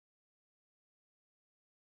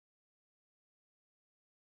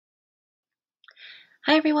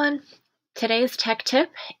Hi everyone. Today's tech tip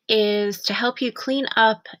is to help you clean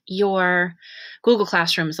up your Google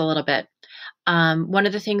Classrooms a little bit. One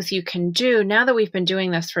of the things you can do now that we've been doing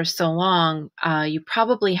this for so long, you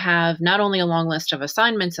probably have not only a long list of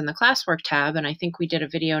assignments in the Classwork tab, and I think we did a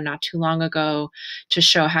video not too long ago to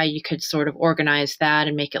show how you could sort of organize that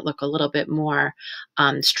and make it look a little bit more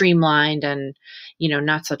streamlined and,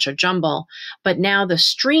 not such a jumble. But now the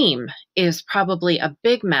stream is probably a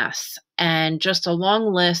big mess and just a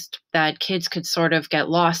long list that kids could sort of get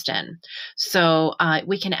lost in. So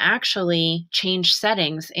we can actually change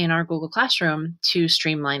settings in our Google Classroom to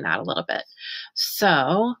streamline that a little bit.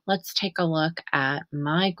 So let's take a look at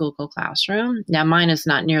my Google Classroom. Now mine is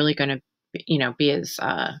not nearly going to, be as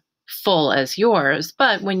full as yours,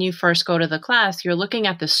 but when you first go to the class, you're looking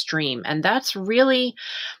at the stream, and that's really,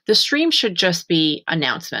 the stream should just be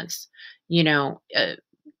announcements.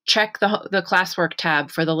 Check the Classwork tab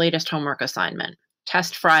for the latest homework assignment,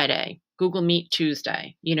 Test Friday, Google Meet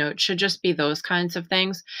Tuesday. It should just be those kinds of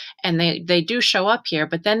things. And they do show up here,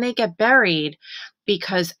 but then they get buried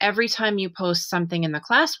because every time you post something in the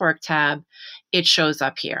Classwork tab, it shows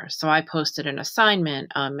up here. So I posted an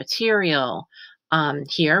assignment, a material.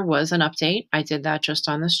 Here was an update. I did that just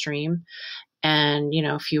on the stream. And,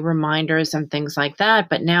 a few reminders and things like that.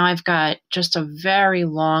 But now I've got just a very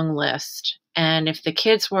long list. And if the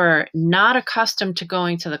kids were not accustomed to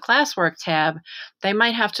going to the Classwork tab, they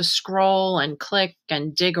might have to scroll and click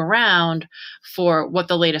and dig around for what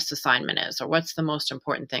the latest assignment is or what's the most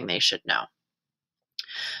important thing they should know.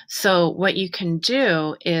 So what you can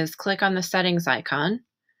do is click on the settings icon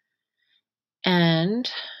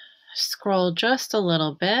and scroll just a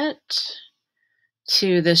little bit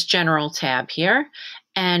to this general tab here.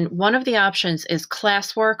 And one of the options is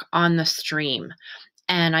Classwork on the stream.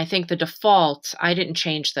 And I think the default, I didn't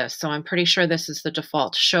change this, so I'm pretty sure this is the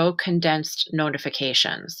default, show condensed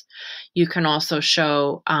notifications. You can also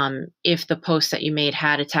show if the post that you made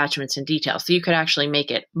had attachments and details. So you could actually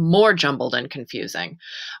make it more jumbled and confusing.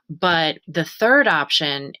 But the third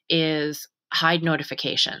option is hide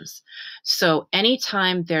notifications. So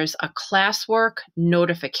anytime there's a Classwork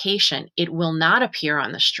notification, it will not appear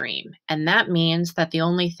on the stream. And that means that the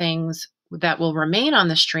only things that will remain on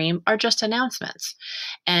the stream are just announcements.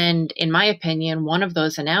 And in my opinion, one of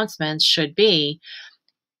those announcements should be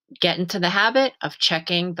get into the habit of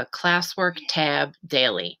checking the Classwork tab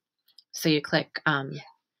daily. So you click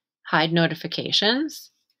hide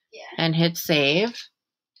notifications and hit save.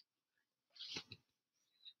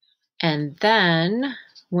 And then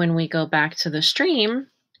when we go back to the stream,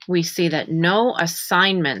 we see that no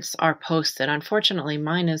assignments are posted. Unfortunately,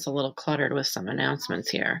 mine is a little cluttered with some announcements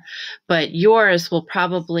here, but yours will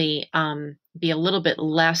probably be a little bit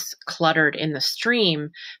less cluttered in the stream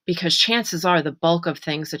because chances are the bulk of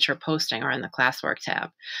things that you're posting are in the Classwork tab.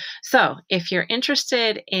 So if you're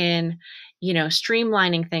interested in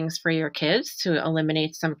streamlining things for your kids to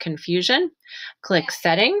eliminate some confusion, click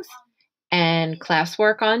settings and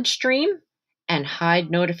Classwork on stream and hide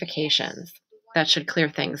notifications. That should clear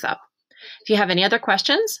things up. If you have any other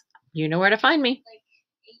questions, you know where to find me.